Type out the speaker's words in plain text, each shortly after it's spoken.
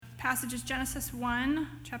passage is Genesis 1,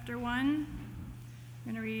 chapter 1. I'm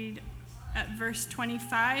going to read at verse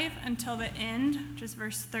 25 until the end, which is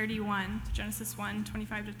verse 31. Genesis 1,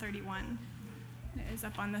 25 to 31. It is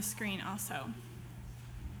up on the screen also.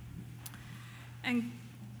 And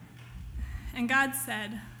God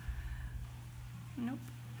said, nope,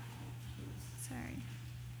 sorry.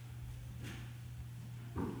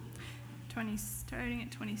 Starting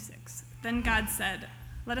at 26. Then God said,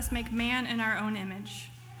 "Let us make man in our own image,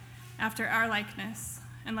 after our likeness,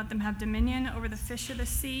 and let them have dominion over the fish of the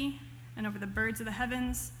sea, and over the birds of the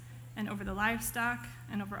heavens, and over the livestock,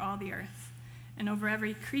 and over all the earth, and over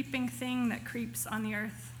every creeping thing that creeps on the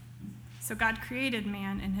earth." So God created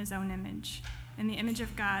man in his own image. In the image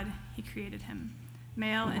of God, he created him.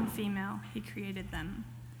 Male and female, he created them.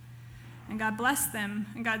 And God blessed them,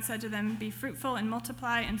 and God said to them, "Be fruitful and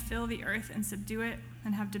multiply and fill the earth and subdue it,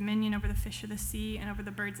 and have dominion over the fish of the sea and over the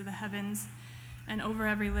birds of the heavens and over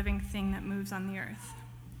every living thing that moves on the earth."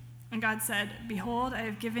 And God said, "Behold, I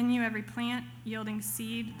have given you every plant yielding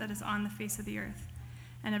seed that is on the face of the earth,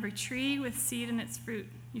 and every tree with seed in its fruit,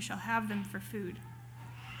 you shall have them for food.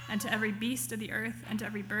 And to every beast of the earth, and to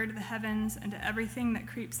every bird of the heavens, and to everything that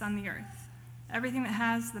creeps on the earth, everything that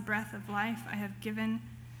has the breath of life, I have given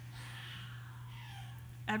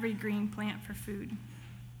every green plant for food."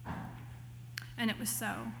 And it was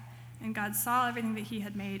so. And God saw everything that he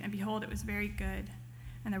had made, and behold, it was very good.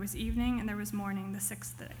 And there was evening, and there was morning, the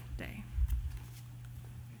sixth day.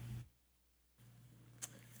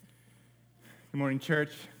 Good morning,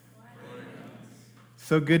 church.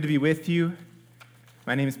 So good to be with you.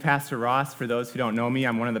 My name is Pastor Ross. For those who don't know me,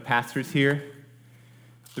 I'm one of the pastors here.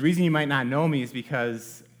 The reason you might not know me is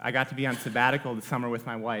because I got to be on sabbatical this summer with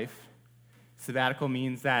my wife. Sabbatical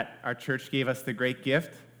means that our church gave us the great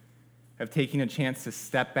gift of taking a chance to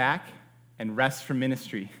step back and rest from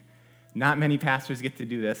ministry. Not many pastors get to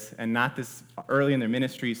do this, and not this early in their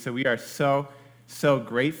ministry, so we are so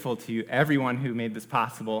grateful to you, everyone who made this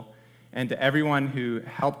possible, and to everyone who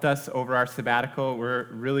helped us over our sabbatical. We're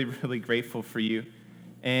really, really grateful for you,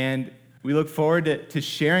 and we look forward to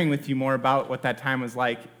sharing with you more about what that time was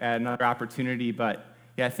like at another opportunity. But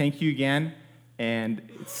yeah, thank you again, and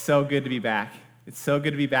it's so good to be back. It's so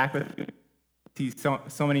good to be back with you. See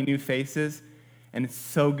so many new faces, and it's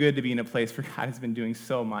so good to be in a place where God has been doing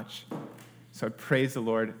so much. So I praise the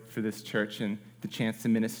Lord for this church and the chance to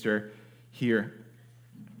minister here.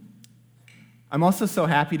 I'm also so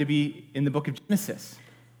happy to be in the book of Genesis.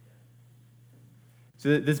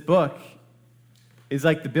 So this book is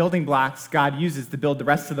like the building blocks God uses to build the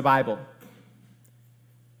rest of the Bible.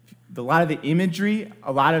 A lot of the imagery,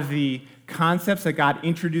 a lot of the concepts that God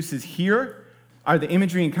introduces here are the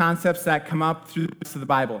imagery and concepts that come up through the rest of the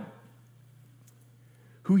Bible.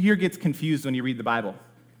 Who here gets confused when you read the Bible?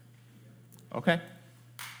 Okay.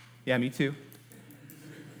 Yeah, me too.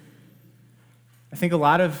 I think a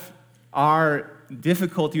lot of our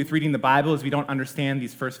difficulty with reading the Bible is we don't understand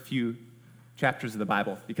these first few chapters of the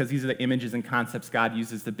Bible, because these are the images and concepts God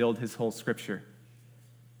uses to build his whole scripture.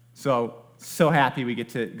 So happy we get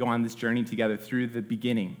to go on this journey together through the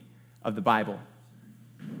beginning of the Bible.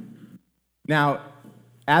 Now,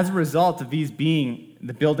 as a result of these being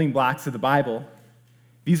the building blocks of the Bible,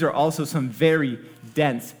 these are also some very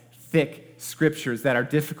dense, thick scriptures that are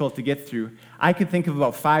difficult to get through. I could think of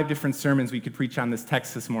about 5 different sermons we could preach on this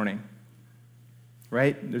text this morning,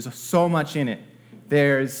 right? There's so much in it.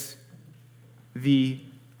 There's the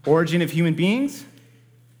origin of human beings.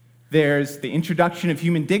 There's the introduction of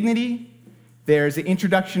human dignity. There's the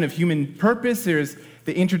introduction of human purpose. There's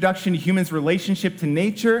the introduction to humans' relationship to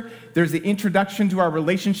nature. There's the introduction to our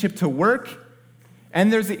relationship to work.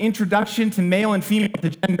 And there's the introduction to male and female, to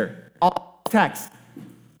gender. All text.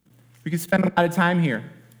 We could spend a lot of time here.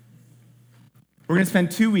 We're going to spend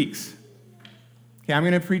 2 weeks. Okay, I'm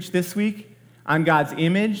going to preach this week on God's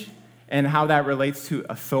image and how that relates to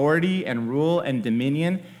authority and rule and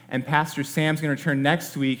dominion. And Pastor Sam's going to turn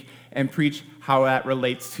next week and preach how that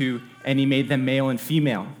relates to, and he made them male and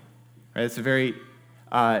female. Right? It's a very,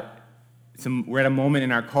 we're at a moment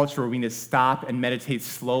in our culture where we need to stop and meditate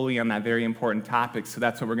slowly on that very important topic. So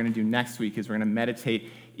that's what we're going to do next week, is we're going to meditate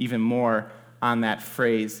even more on that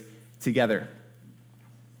phrase together.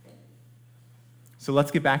 So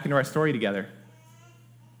let's get back into our story together.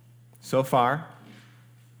 So far,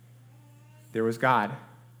 there was God.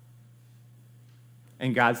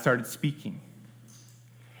 And God started speaking.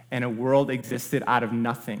 And a world existed out of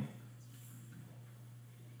nothing.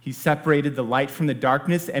 He separated the light from the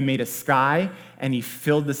darkness and made a sky, and he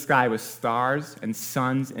filled the sky with stars and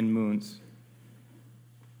suns and moons.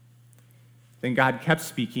 Then God kept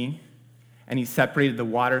speaking, and he separated the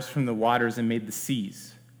waters from the waters and made the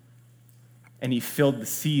seas. and he filled the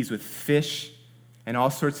seas with fish and all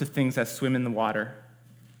sorts of things that swim in the water.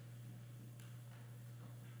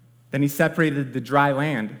 Then he separated the dry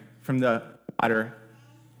land from the water,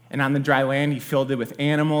 and on the dry land he filled it with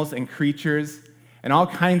animals and creatures and all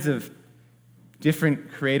kinds of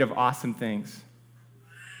different creative, awesome things.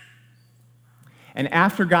 And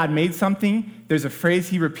after God made something, there's a phrase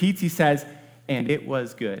he repeats. He says, "And it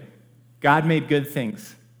was good." God made good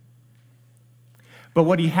things. But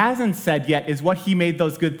what he hasn't said yet is what he made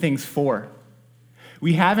those good things for.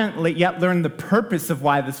 We haven't yet learned the purpose of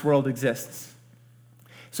why this world exists.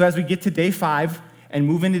 So as we get to day 5 and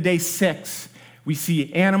move into day 6, we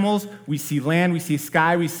see animals, we see land, we see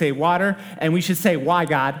sky, we see water, and we should say, why,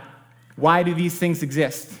 God? Why do these things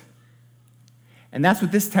exist? And that's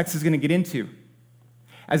what this text is going to get into.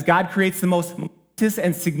 As God creates the most momentous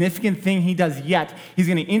and significant thing he does yet, he's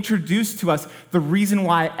going to introduce to us the reason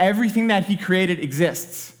why everything that he created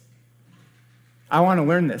exists. I want to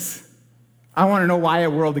learn this. I want to know why a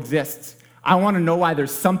world exists. I want to know why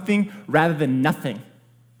there's something rather than nothing.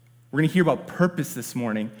 We're going to hear about purpose this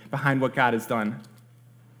morning behind what God has done.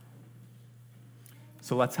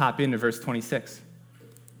 So let's hop into verse 26.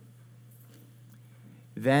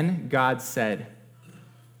 Then God said,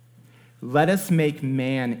 "Let us make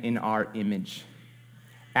man in our image,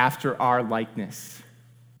 after our likeness."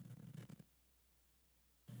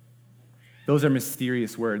 Those are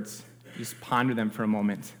mysterious words. Just ponder them for a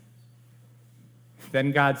moment.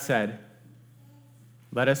 Then God said,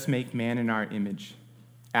 "Let us make man in our image,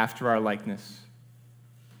 after our likeness."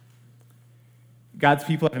 God's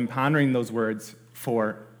people have been pondering those words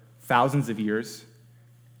for thousands of years.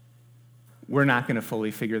 We're not going to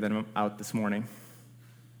fully figure them out this morning.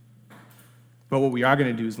 But what we are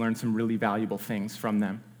going to do is learn some really valuable things from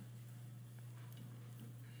them.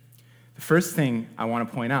 The first thing I want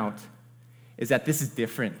to point out is that this is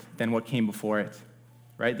different than what came before it,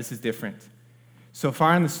 right? This is different. So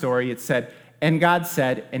far in the story, it said, "And God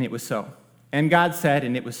said, and it was so. And God said,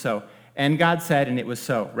 and it was so. And God said, and it was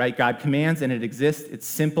so," right? God commands, and it exists. It's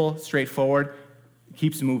simple, straightforward, it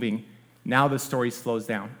keeps moving. Now the story slows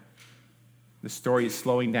down. The story is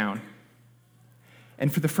slowing down.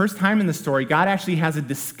 And for the first time in the story, God actually has a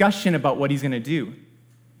discussion about what he's going to do.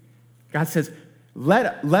 God says,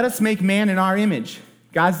 let us make man in our image.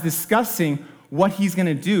 God's discussing what he's going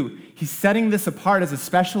to do. He's setting this apart as a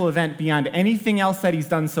special event beyond anything else that he's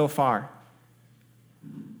done so far.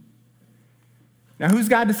 Now, who's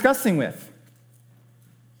God discussing with?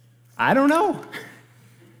 I don't know.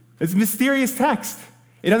 It's a mysterious text.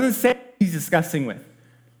 It doesn't say who he's discussing with.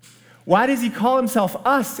 Why does he call himself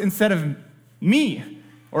us instead of me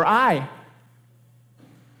or I?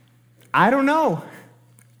 I don't know.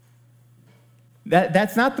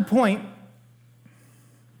 That's not the point.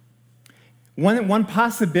 One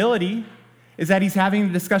possibility is that he's having a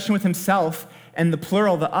discussion with himself, and the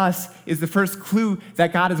plural, the us, is the first clue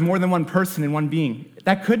that God is more than one person and one being.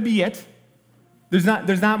 That could be it. There's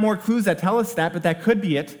not more clues that tell us that, but that could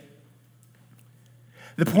be it.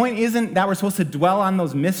 The point isn't that we're supposed to dwell on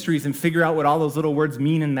those mysteries and figure out what all those little words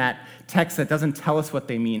mean in that text that doesn't tell us what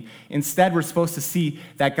they mean. Instead, we're supposed to see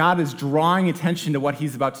that God is drawing attention to what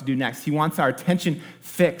he's about to do next. He wants our attention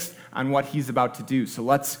fixed on what he's about to do. So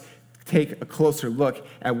let's take a closer look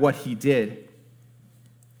at what he did.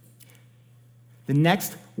 The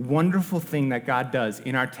next wonderful thing that God does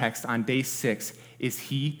in our text on day 6 is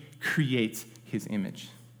he creates his image.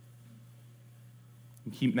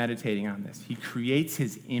 And keep meditating on this. He creates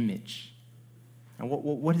his image. And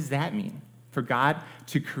what does that mean? For God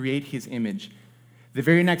to create his image. The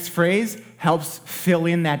very next phrase helps fill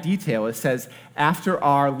in that detail. It says, "after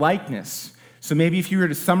our likeness." So maybe if you were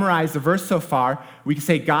to summarize the verse so far, we could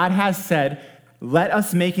say, God has said, "Let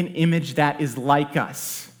us make an image that is like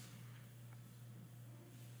us."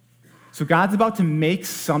 So God's about to make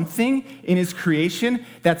something in his creation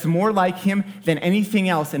that's more like him than anything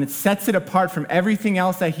else, and it sets it apart from everything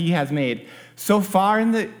else that he has made. So far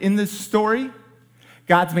in the story,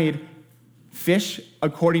 God's made fish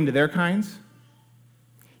according to their kinds.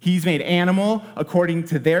 He's made animal according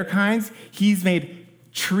to their kinds. He's made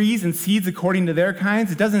trees and seeds according to their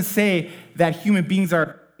kinds. It doesn't say that human beings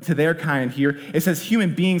are to their kind here. It says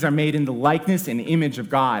human beings are made in the likeness and image of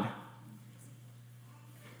God.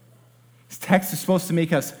 This text is supposed to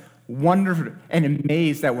make us wonder and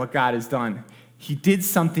amazed at what God has done. He did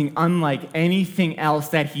something unlike anything else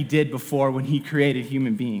that he did before when he created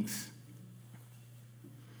human beings.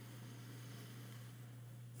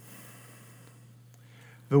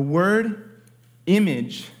 The word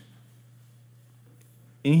image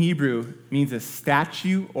in Hebrew means a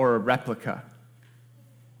statue or a replica.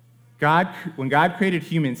 When God created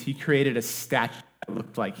humans, he created a statue that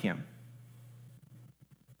looked like him.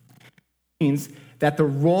 It means that the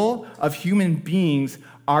role of human beings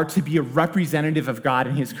are to be a representative of God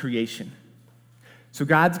in his creation. So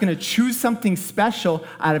God's going to choose something special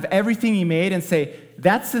out of everything he made and say,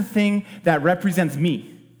 that's the thing that represents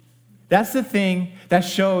me. That's the thing that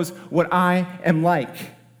shows what I am like.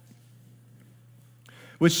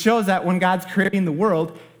 Which shows that when God's creating the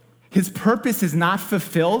world, his purpose is not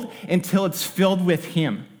fulfilled until it's filled with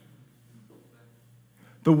him.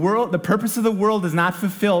 The purpose of the world is not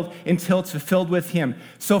fulfilled until it's fulfilled with him.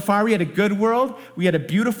 So far, we had a good world, we had a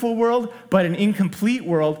beautiful world, but an incomplete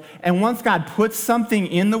world. And once God puts something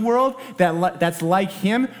in the world that's like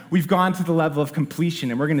him, we've gone to the level of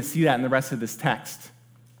completion. And we're going to see that in the rest of this text.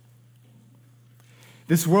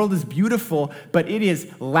 This world is beautiful, but it is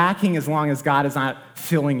lacking as long as God is not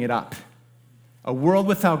filling it up. A world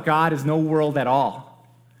without God is no world at all.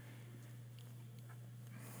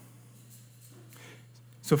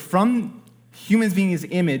 So from humans being his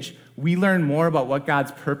image, we learn more about what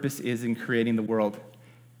God's purpose is in creating the world.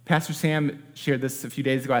 Pastor Sam shared this a few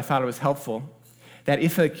days ago. I thought it was helpful. That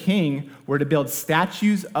if a king were to build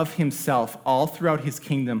statues of himself all throughout his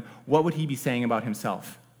kingdom, what would he be saying about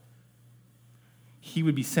himself? He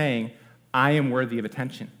would be saying, I am worthy of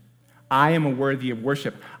attention. I am worthy of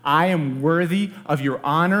worship. I am worthy of your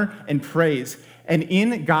honor and praise. And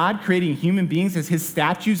in God creating human beings as his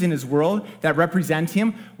statues in his world that represent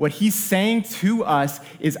him, what he's saying to us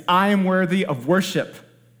is, I am worthy of worship.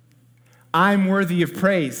 I'm worthy of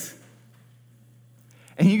praise.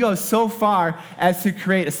 And he goes so far as to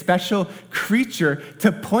create a special creature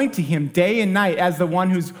to point to him day and night as the one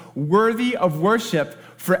who's worthy of worship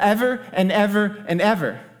forever and ever and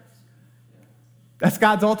ever. That's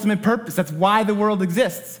God's ultimate purpose. That's why the world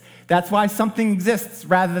exists. That's why something exists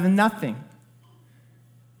rather than nothing.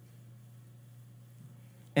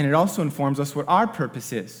 And it also informs us what our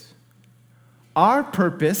purpose is. Our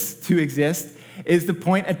purpose to exist is to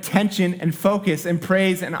point attention and focus and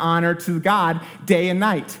praise and honor to God day and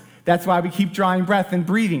night. That's why we keep drawing breath and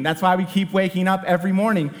breathing. That's why we keep waking up every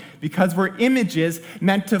morning, because we're images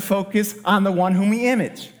meant to focus on the one whom we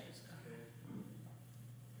image.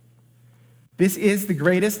 This is the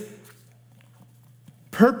greatest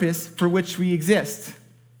purpose for which we exist.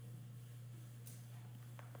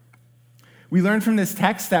 We learn from this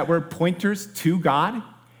text that we're pointers to God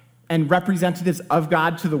and representatives of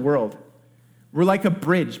God to the world. We're like a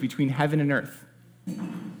bridge between heaven and earth.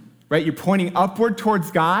 Right? You're pointing upward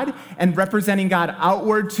towards God and representing God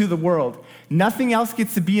outward to the world. Nothing else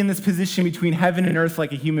gets to be in this position between heaven and earth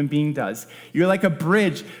like a human being does. You're like a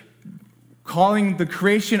bridge calling the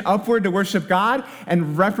creation upward to worship God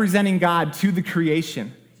and representing God to the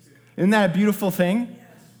creation. Isn't that a beautiful thing?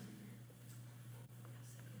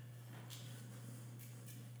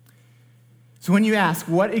 So when you ask,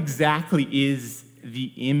 what exactly is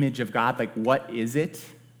the image of God? Like, what is it?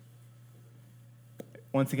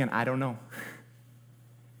 Once again, I don't know.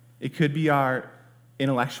 It could be our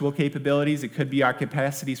intellectual capabilities. It could be our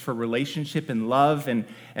capacities for relationship and love and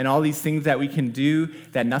all these things that we can do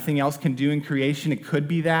that nothing else can do in creation. It could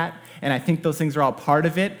be that. And I think those things are all part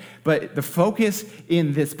of it. But the focus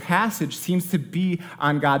in this passage seems to be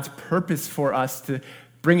on God's purpose for us to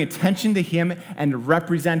bring attention to him and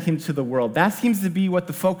represent him to the world. That seems to be what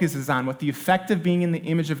the focus is on. What the effect of being in the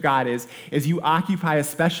image of God is you occupy a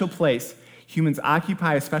special place. Humans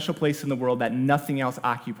occupy a special place in the world that nothing else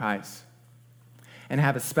occupies and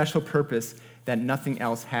have a special purpose that nothing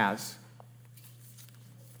else has.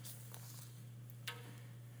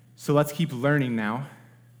 So let's keep learning now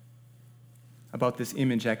about this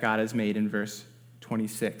image that God has made in verse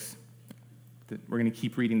 26. We're going to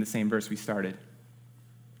keep reading the same verse we started.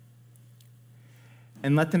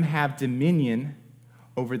 And let them have dominion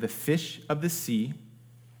over the fish of the sea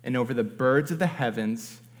and over the birds of the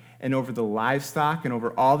heavens and over the livestock and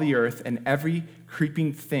over all the earth and every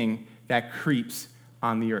creeping thing that creeps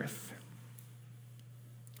on the earth.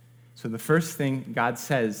 So the first thing God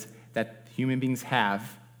says that human beings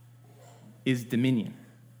have is dominion.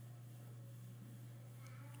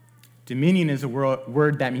 Dominion is a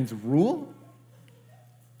word that means rule,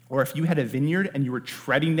 or if you had a vineyard and you were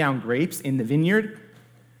treading down grapes in the vineyard,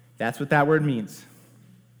 that's what that word means.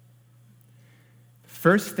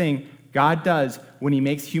 First thing God does when he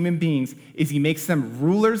makes human beings is he makes them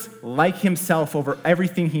rulers like himself over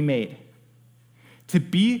everything he made. To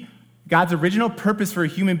be God's original purpose for a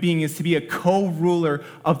human being is to be a co-ruler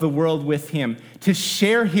of the world with him, to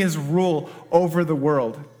share his rule over the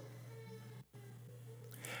world.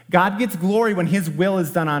 God gets glory when his will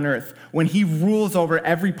is done on earth, when he rules over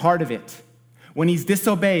every part of it. when he's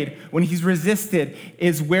disobeyed, when he's resisted,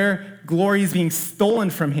 is where glory is being stolen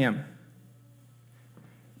from him.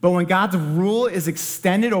 But when God's rule is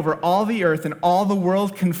extended over all the earth and all the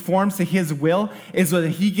world conforms to his will, is when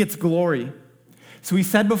he gets glory. So we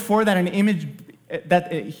said before that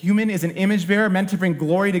that a human is an image bearer meant to bring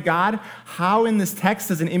glory to God. How in this text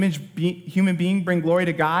does an human being bring glory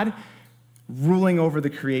to God? Ruling over the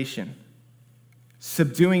creation,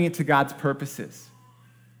 subduing it to God's purposes.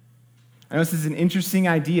 I know this is an interesting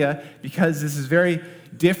idea because this is very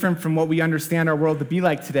different from what we understand our world to be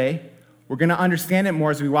like today. We're going to understand it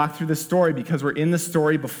more as we walk through the story because we're in the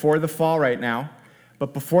story before the fall right now.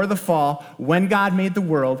 But before the fall, when God made the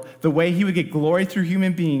world, the way he would get glory through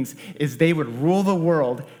human beings is they would rule the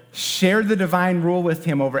world, share the divine rule with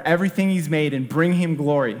him over everything he's made, and bring him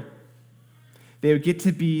glory. They would get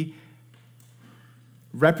to be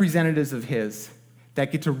representatives of his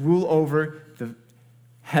that get to rule over the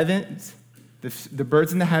heavens, the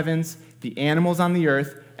birds in the heavens, the animals on the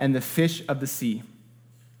earth, and the fish of the sea.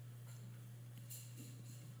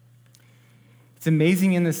 It's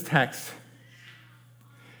amazing in this text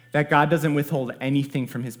that God doesn't withhold anything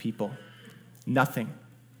from his people. Nothing.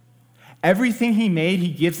 Everything he made, he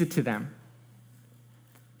gives it to them.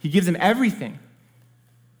 He gives them everything.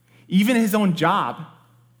 Even his own job.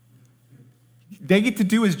 They get to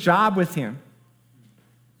do his job with him.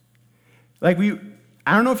 I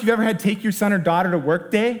don't know if you've ever had take your son or daughter to work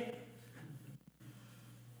day.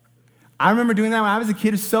 I remember doing that when I was a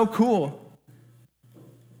kid. It's so cool.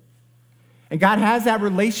 And God has that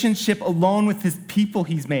relationship alone with his people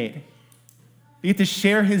he's made. You get to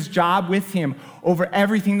share his job with him over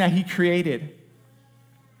everything that he created.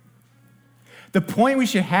 The point we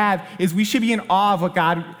should have is we should be in awe of what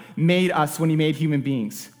God made us when he made human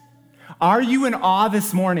beings. Are you in awe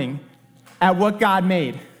this morning at what God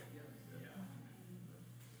made?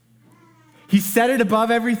 He set it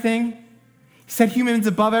above everything. He set humans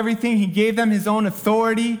above everything. He gave them his own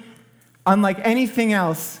authority, unlike anything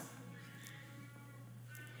else.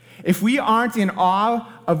 If we aren't in awe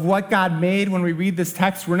of what God made when we read this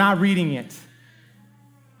text, we're not reading it.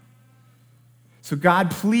 So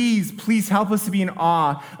God, please help us to be in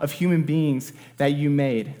awe of human beings that you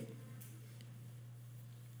made.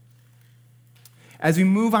 As we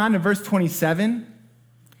move on to verse 27,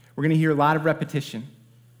 we're going to hear a lot of repetition.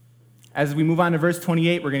 As we move on to verse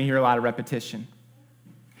 28, we're going to hear a lot of repetition.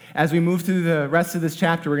 As we move through the rest of this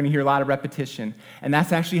chapter, we're going to hear a lot of repetition. And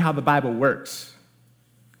that's actually how the Bible works.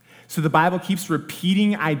 So the Bible keeps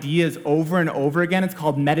repeating ideas over and over again. It's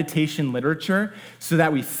called meditation literature, so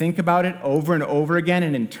that we think about it over and over again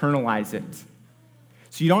and internalize it.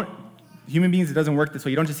 So human beings, it doesn't work this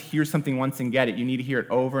way. You don't just hear something once and get it. You need to hear it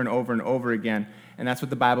over and over and over again. And that's what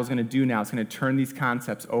the Bible is going to do now. It's going to turn these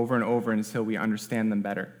concepts over and over until we understand them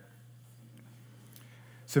better.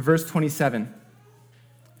 So verse 27.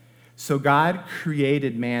 So God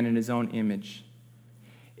created man in his own image.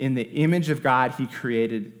 In the image of God, he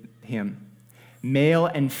created him. Male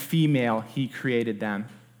and female, he created them.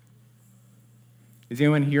 Does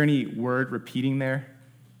anyone hear any word repeating there?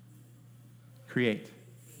 Create.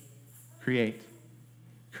 Create.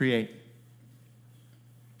 Create.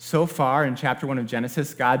 So far in chapter 1 of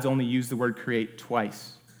Genesis, God's only used the word create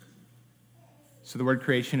twice. So the word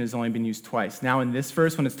creation has only been used twice. Now in this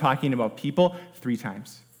verse, when it's talking about people, 3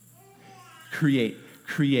 times. Create,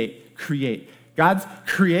 create, create. God's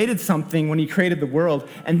created something when he created the world,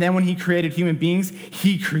 and then when he created human beings,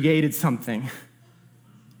 he created something.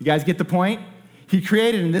 You guys get the point? He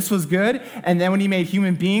created, and this was good, and then when he made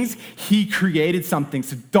human beings, he created something.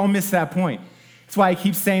 So don't miss that point. That's why I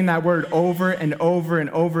keep saying that word over and over and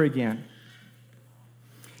over again.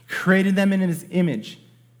 Created them in his image.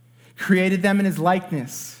 Created them in his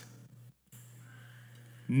likeness.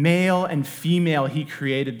 Male and female, he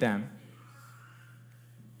created them.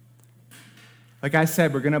 Like I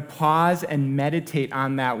said, we're going to pause and meditate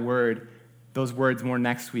on those words more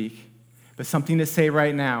next week. But something to say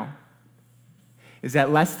right now is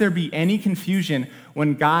that lest there be any confusion,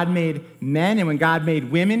 when God made men and when God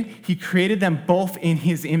made women, he created them both in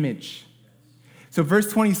his image. So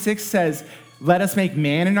verse 26 says, let us make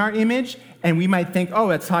man in our image, and we might think, oh,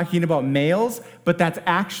 that's talking about males, but that's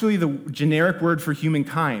actually the generic word for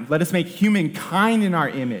humankind. Let us make humankind in our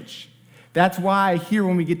image. That's why here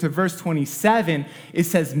when we get to verse 27, it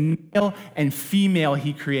says male and female,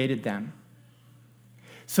 he created them.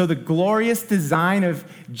 So the glorious design of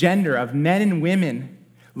gender, of men and women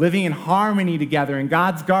living in harmony together in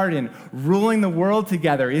God's garden, ruling the world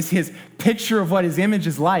together, is his picture of what his image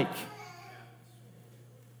is like.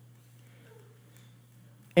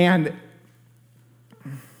 And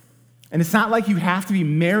And it's not like you have to be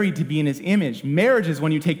married to be in his image. Marriage is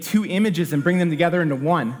when you take two images and bring them together into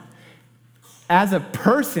one. As a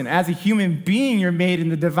person, as a human being, you're made in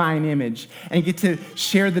the divine image and get to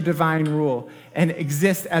share the divine rule and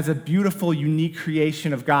exist as a beautiful, unique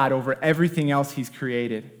creation of God over everything else he's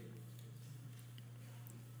created.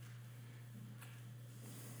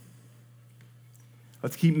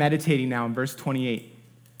 Let's keep meditating now in verse 28.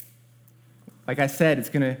 Like I said, it's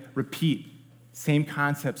going to repeat same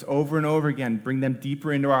concepts over and over again, bring them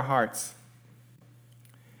deeper into our hearts.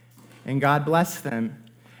 And God blessed them,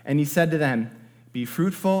 and he said to them, "Be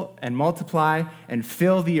fruitful and multiply and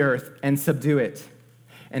fill the earth and subdue it,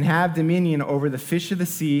 and have dominion over the fish of the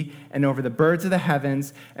sea and over the birds of the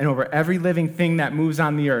heavens and over every living thing that moves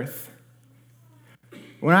on the earth."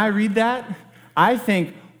 When I read that, I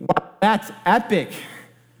think, wow, that's epic.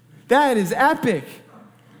 That is epic.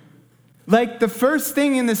 Like the first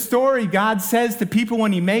thing in the story God says to people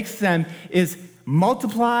when he makes them is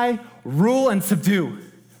multiply, rule, and subdue.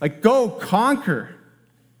 Like go conquer.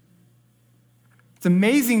 It's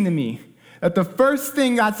amazing to me that the first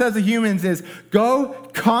thing God says to humans is go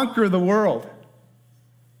conquer the world.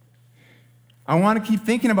 I want to keep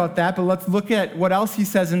thinking about that, but let's look at what else he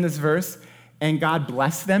says in this verse. And God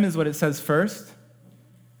blessed them is what it says first.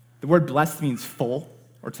 The word blessed means full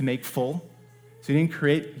or to make full. So he didn't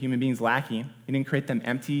create human beings lacking. He didn't create them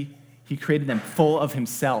empty. He created them full of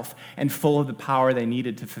himself and full of the power they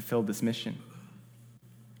needed to fulfill this mission.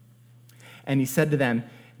 And he said to them,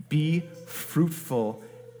 "Be fruitful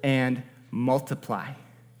and multiply."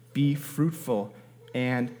 Be fruitful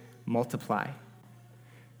and multiply.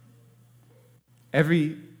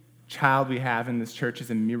 Every child we have in this church is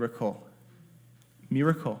a miracle.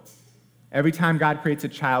 Miracle. Every time God creates a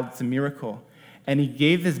child, it's a miracle. And he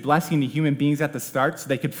gave this blessing to human beings at the start so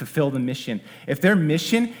they could fulfill the mission. If their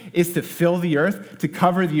mission is to fill the earth, to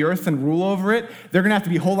cover the earth and rule over it, they're going to have to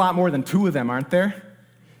be a whole lot more than two of them, aren't there?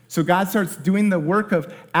 So God starts doing the work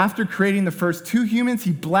of, after creating the first two humans,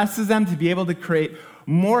 he blesses them to be able to create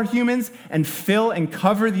more humans and fill and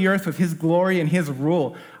cover the earth with his glory and his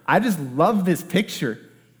rule. I just love this picture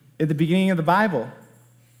at the beginning of the Bible.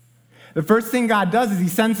 The first thing God does is he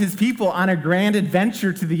sends his people on a grand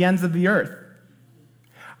adventure to the ends of the earth.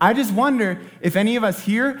 I just wonder if any of us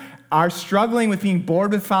here are struggling with being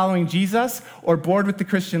bored with following Jesus or bored with the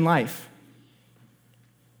Christian life.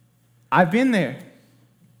 I've been there.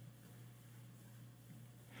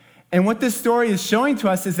 And what this story is showing to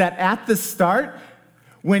us is that at the start,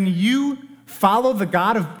 when you follow the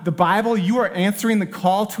God of the Bible, you are answering the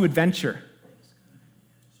call to adventure.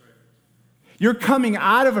 You're coming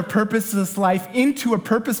out of a purposeless life into a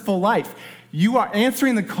purposeful life. You are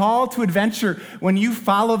answering the call to adventure when you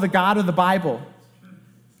follow the God of the Bible.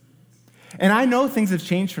 And I know things have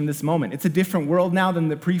changed from this moment. It's a different world now than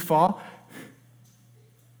the pre-fall.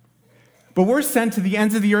 But we're sent to the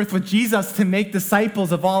ends of the earth with Jesus to make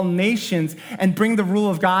disciples of all nations and bring the rule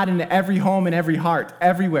of God into every home and every heart,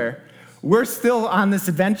 everywhere. We're still on this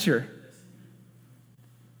adventure.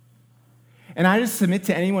 And I just submit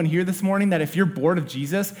to anyone here this morning that if you're bored of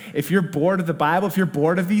Jesus, if you're bored of the Bible, if you're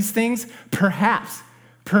bored of these things, perhaps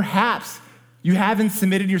you haven't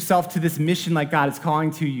submitted yourself to this mission like God is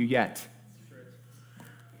calling to you yet.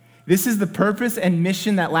 This is the purpose and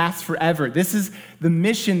mission that lasts forever. This is the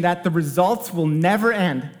mission that the results will never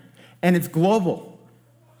end, and it's global.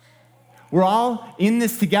 We're all in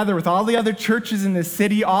this together with all the other churches in this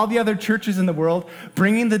city, all the other churches in the world,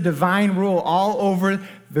 bringing the divine rule all over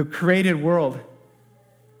the created world.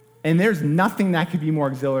 And there's nothing that could be more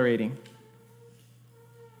exhilarating.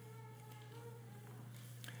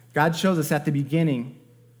 God shows us at the beginning,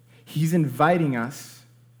 he's inviting us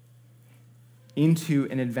into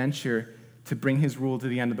an adventure to bring his rule to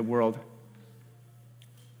the end of the world.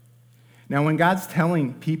 Now, when God's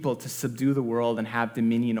telling people to subdue the world and have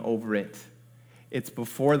dominion over it, it's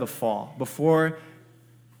before the fall. Before,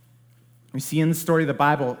 we see in the story of the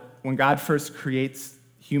Bible, when God first creates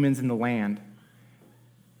humans in the land,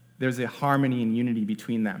 there's a harmony and unity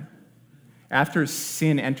between them. After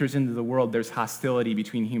sin enters into the world, there's hostility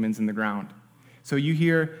between humans and the ground. So you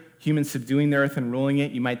hear humans subduing the earth and ruling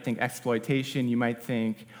it, you might think exploitation, you might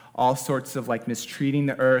think all sorts of like mistreating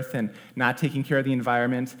the earth and not taking care of the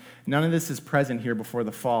environment. None of this is present here before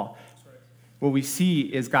the fall. What we see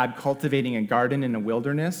is God cultivating a garden in a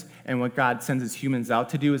wilderness, and what God sends his humans out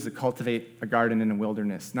to do is to cultivate a garden in a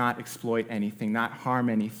wilderness, not exploit anything, not harm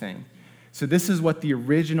anything. So this is what the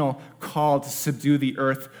original call to subdue the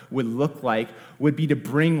earth would look like, would be to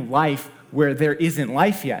bring life where there isn't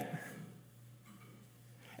life yet.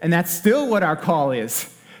 And that's still what our call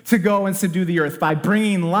is, to go and subdue the earth by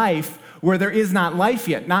bringing life where there is not life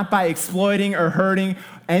yet, not by exploiting or hurting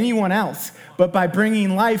anyone else, but by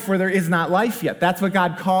bringing life where there is not life yet. That's what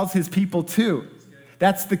God calls his people to.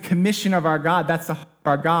 That's the commission of our God. That's the heart of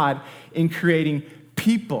our God in creating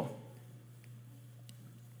people.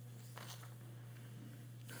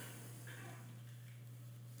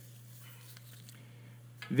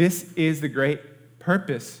 This is the great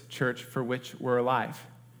purpose, church, for which we're alive.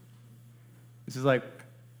 This is like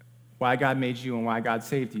why God made you and why God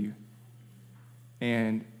saved you.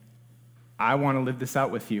 And I want to live this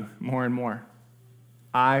out with you more and more.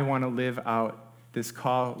 I want to live out this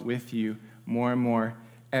call with you more and more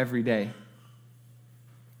every day.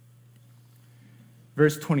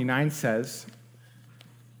 Verse 29 says,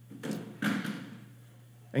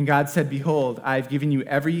 "And God said, Behold, I have given you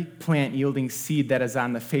every plant yielding seed that is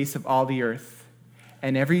on the face of all the earth,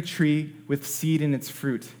 and every tree with seed in its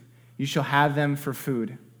fruit. You shall have them for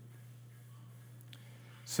food."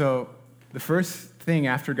 So the first thing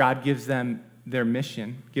after God gives them their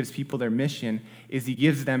mission, gives people their mission, is he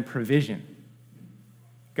gives them provision.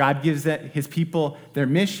 God gives his people their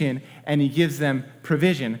mission, and he gives them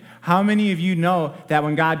provision. How many of you know that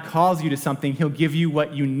when God calls you to something, he'll give you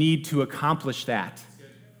what you need to accomplish that?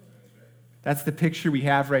 That's the picture we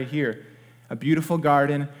have right here. A beautiful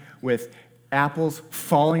garden with apples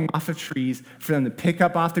falling off of trees for them to pick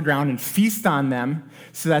up off the ground and feast on them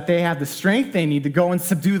so that they have the strength they need to go and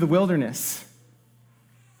subdue the wilderness.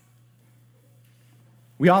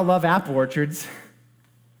 We all love apple orchards.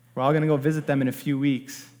 We're all going to go visit them in a few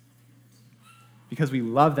weeks because we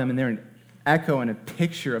love them, and they're an echo and a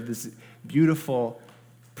picture of this beautiful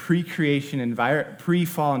pre-creation,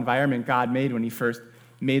 pre-fall environment God made when he first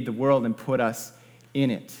made the world and put us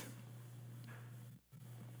in it.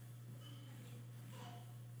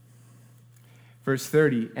 Verse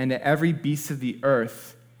 30, "And to every beast of the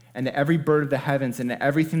earth, and to every bird of the heavens, and to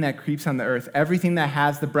everything that creeps on the earth, everything that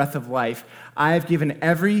has the breath of life, I have given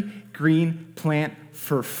every green plant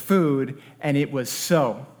for food," and it was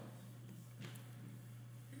so.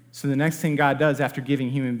 So the next thing God does after giving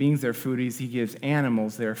human beings their food is he gives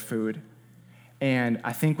animals their food. And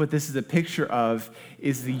I think what this is a picture of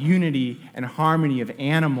is the unity and harmony of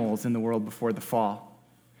animals in the world before the fall.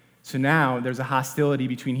 So now there's a hostility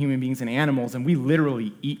between human beings and animals, and we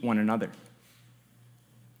literally eat one another.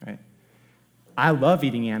 Right? I love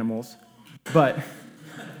eating animals, but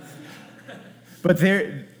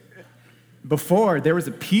before there was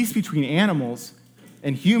a peace between animals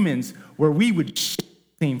and humans where we would share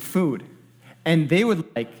the same food, and they would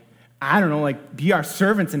be our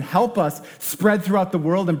servants and help us spread throughout the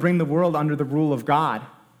world and bring the world under the rule of God.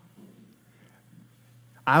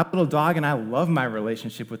 I have a little dog, and I love my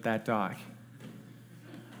relationship with that dog.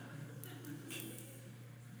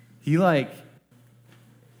 He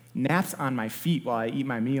naps on my feet while I eat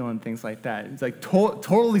my meal and things like that. It's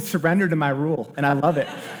totally surrendered to my rule, and I love it.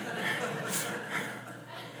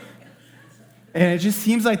 And it just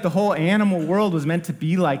seems like the whole animal world was meant to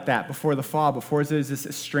be like that before the fall, before there's this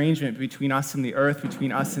estrangement between us and the earth,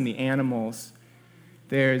 between us and the animals.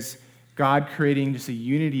 There's God creating just a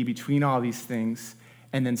unity between all these things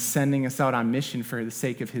and then sending us out on mission for the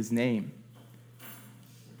sake of his name.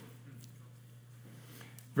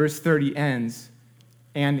 Verse 30 ends,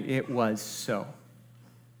 "And it was so."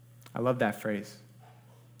 I love that phrase.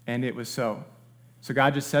 And it was so. So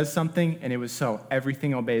God just says something, and it was so.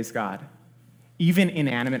 Everything obeys God. Even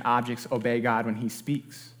inanimate objects obey God when he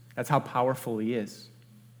speaks. That's how powerful he is.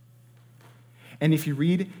 And if you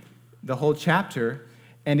read the whole chapter,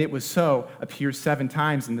 "and it was so" appears 7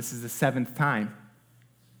 times, and this is the 7th time.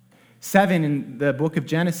 7 in the book of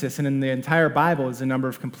Genesis and in the entire Bible is a number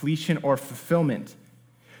of completion or fulfillment.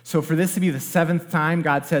 So for this to be the 7th time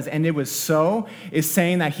God says, "and it was so," is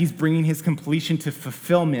saying that he's bringing his completion to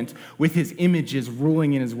fulfillment with his images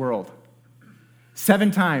ruling in his world. 7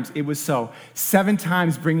 times it was so. 7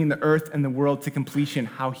 times bringing the earth and the world to completion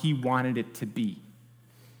how he wanted it to be.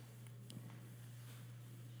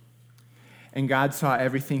 "And God saw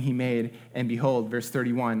everything he made, and behold," verse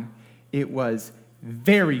 31, "it was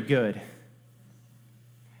very good.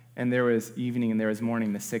 And there was evening and there was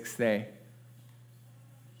morning the 6th day."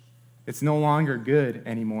 It's no longer good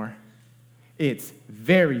anymore. It's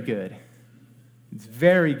very good. It's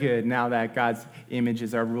very good now that God's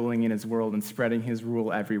images are ruling in his world and spreading his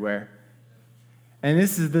rule everywhere. And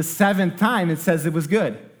this is the 7th time it says it was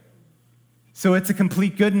good. So it's a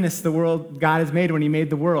complete goodness, the world God has made when he made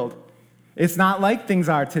the world. It's not like things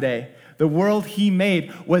are today. The world he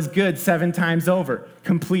made was good 7 times over.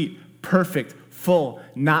 Complete, perfect, full,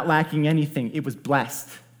 not lacking anything. It was blessed.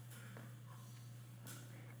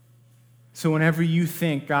 So whenever you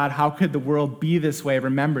think, God, how could the world be this way?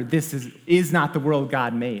 Remember, this is not the world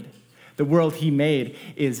God made. The world he made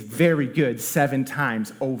is very good 7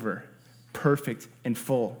 times over, perfect and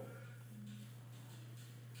full.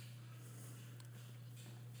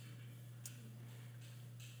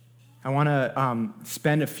 I want to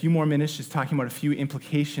spend a few more minutes just talking about a few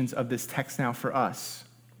implications of this text now for us.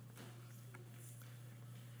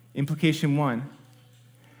 Implication 1,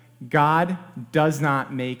 God does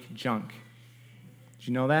not make junk. Did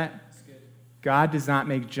you know that? God does not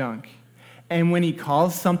make junk. And when he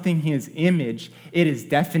calls something his image, it is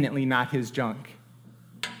definitely not his junk.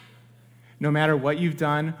 No matter what you've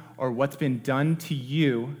done or what's been done to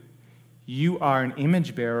you, you are an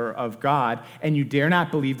image bearer of God, and you dare not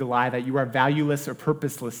believe the lie that you are valueless or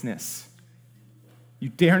purposelessness. You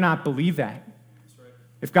dare not believe that. That's right.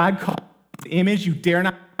 If God calls his image, you dare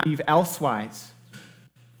not believe elsewise.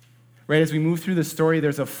 Right, as we move through the story,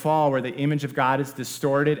 there's a fall where the image of God is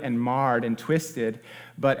distorted and marred and twisted.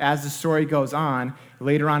 But as the story goes on,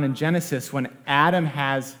 later on in Genesis, when Adam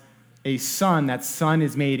has a son, that son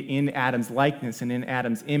is made in Adam's likeness and in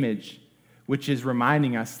Adam's image, which is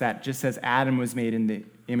reminding us that just as Adam was made in the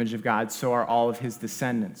image of God, so are all of his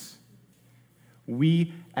descendants.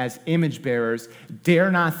 We, as image bearers,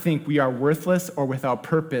 dare not think we are worthless or without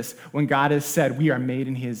purpose when God has said we are made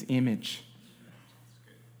in his image.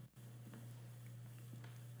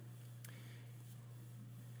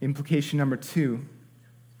 Implication number 2,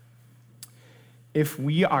 if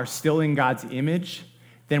we are still in God's image,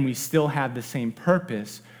 then we still have the same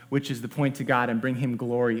purpose, which is to point to God and bring him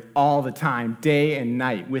glory all the time, day and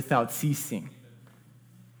night, without ceasing.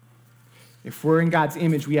 If we're in God's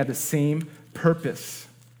image, we have the same purpose.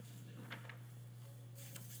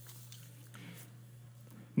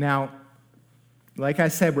 Now, like I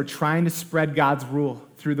said, we're trying to spread God's rule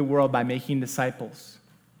through the world by making disciples.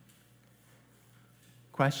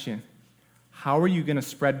 Question, how are you going to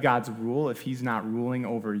spread God's rule if he's not ruling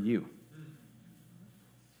over you?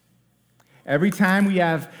 Every time we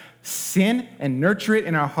have sin and nurture it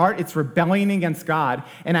in our heart, it's rebellion against God.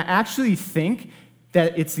 And I actually think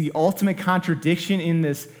that it's the ultimate contradiction in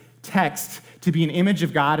this text to be an image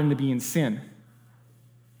of God and to be in sin.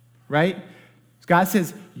 Right? God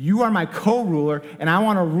says, you are my co-ruler, and I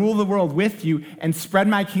want to rule the world with you and spread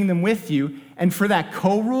my kingdom with you. And for that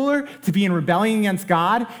co-ruler to be in rebellion against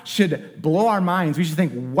God should blow our minds. We should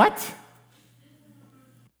think, what?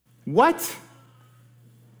 What?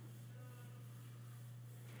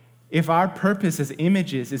 If our purpose as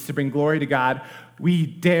images is to bring glory to God, we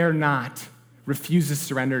dare not refuse to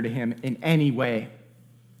surrender to him in any way.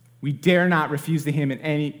 We dare not refuse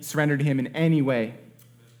to surrender to him in any way.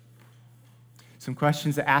 Some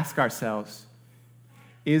questions to ask ourselves.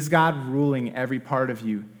 Is God ruling every part of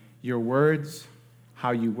you? Your words,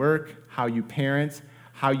 how you work, how you parent,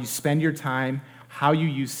 how you spend your time, how you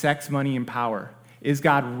use sex, money, and power. Is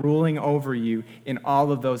God ruling over you in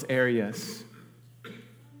all of those areas?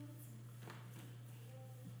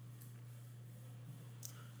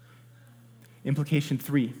 Implication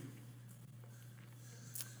 3.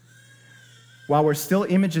 While we're still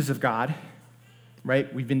images of God,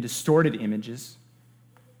 right? We've been distorted images.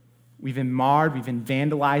 We've been marred. We've been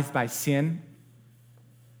vandalized by sin.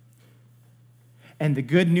 And the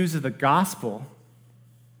good news of the gospel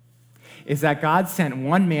is that God sent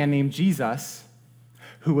one man named Jesus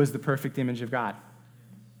who was the perfect image of God.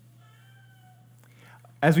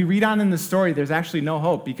 As we read on in the story, there's actually no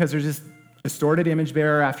hope because there's just distorted image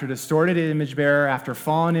bearer after distorted image bearer after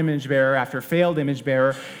fallen image bearer after failed image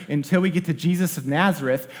bearer until we get to Jesus of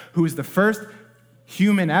Nazareth, who is the first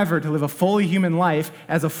human ever to live a fully human life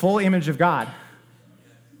as a full image of God.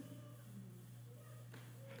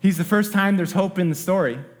 He's the first time there's hope in the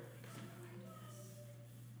story.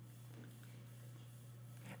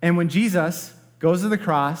 And when Jesus goes to the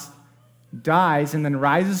cross, dies, and then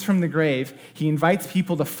rises from the grave, he invites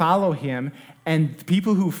people to follow him, and the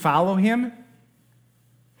people who follow him,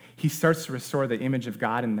 he starts to restore the image of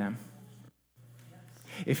God in them.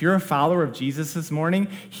 If you're a follower of Jesus this morning,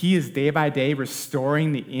 he is day by day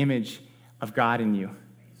restoring the image of God in you.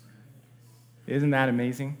 Isn't that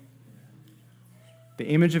amazing? The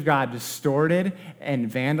image of God, distorted and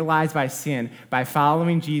vandalized by sin, by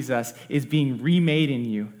following Jesus, is being remade in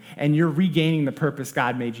you. And you're regaining the purpose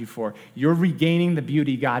God made you for. You're regaining the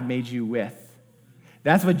beauty God made you with.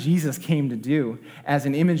 That's what Jesus came to do as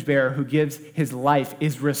an image bearer who gives his life,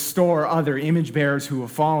 is restore other image bearers who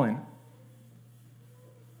have fallen.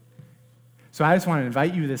 So I just want to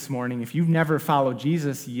invite you this morning, if you've never followed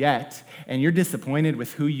Jesus yet, and you're disappointed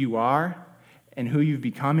with who you are and who you've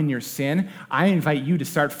become in your sin, I invite you to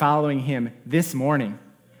start following him this morning.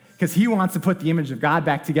 because he wants to put the image of God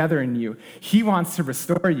back together in you. He wants to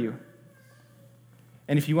restore you.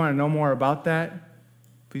 And if you want to know more about that,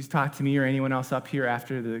 please talk to me or anyone else up here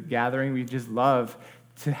after the gathering. We'd just love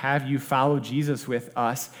to have you follow Jesus with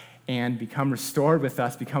us and become restored with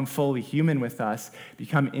us, become fully human with us,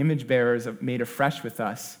 become image bearers made afresh with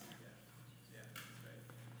us.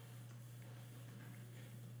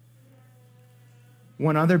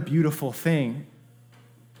 One other beautiful thing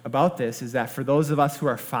about this is that for those of us who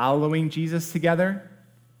are following Jesus together,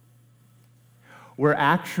 we're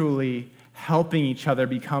actually helping each other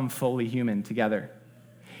become fully human together.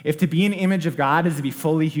 If to be an image of God is to be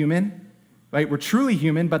fully human, right? We're truly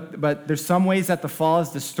human, but there's some ways that the fall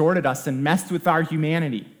has distorted us and messed with our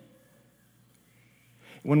humanity.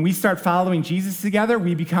 When we start following Jesus together,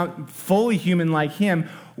 we become fully human like him.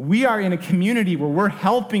 We are in a community where we're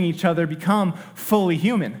helping each other become fully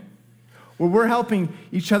human, where we're helping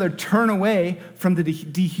each other turn away from the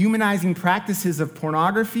dehumanizing practices of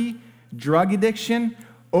pornography, drug addiction,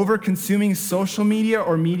 over-consuming social media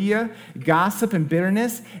or media, gossip and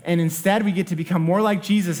bitterness, and instead we get to become more like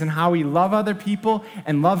Jesus in how we love other people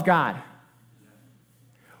and love God.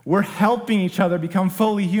 We're helping each other become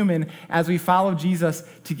fully human as we follow Jesus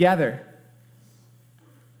together.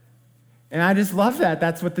 And I just love that.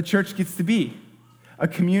 That's what the church gets to be, a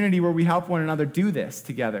community where we help one another do this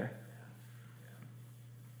together.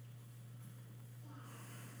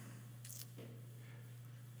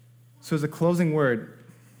 So as a closing word,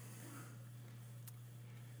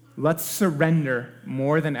 let's surrender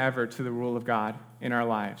more than ever to the rule of God in our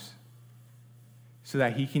lives so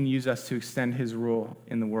that he can use us to extend his rule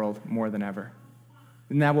in the world more than ever.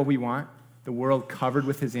 Isn't that what we want? The world covered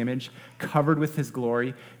with his image, covered with his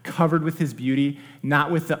glory, covered with his beauty,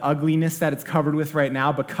 not with the ugliness that it's covered with right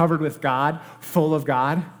now, but covered with God, full of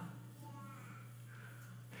God.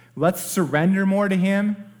 Let's surrender more to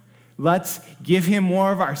him. Let's give him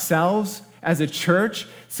more of ourselves as a church,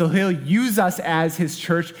 so he'll use us as his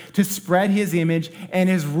church to spread his image and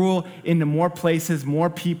his rule into more places, more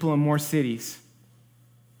people, and more cities.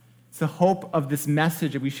 It's the hope of this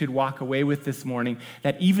message that we should walk away with this morning,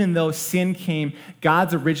 that even though sin came,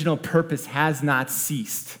 God's original purpose has not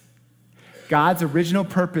ceased. God's original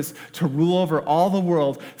purpose to rule over all the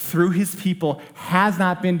world through his people has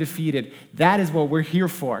not been defeated. That is what we're here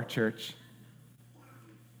for, church.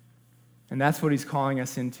 And that's what he's calling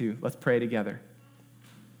us into. Let's pray together.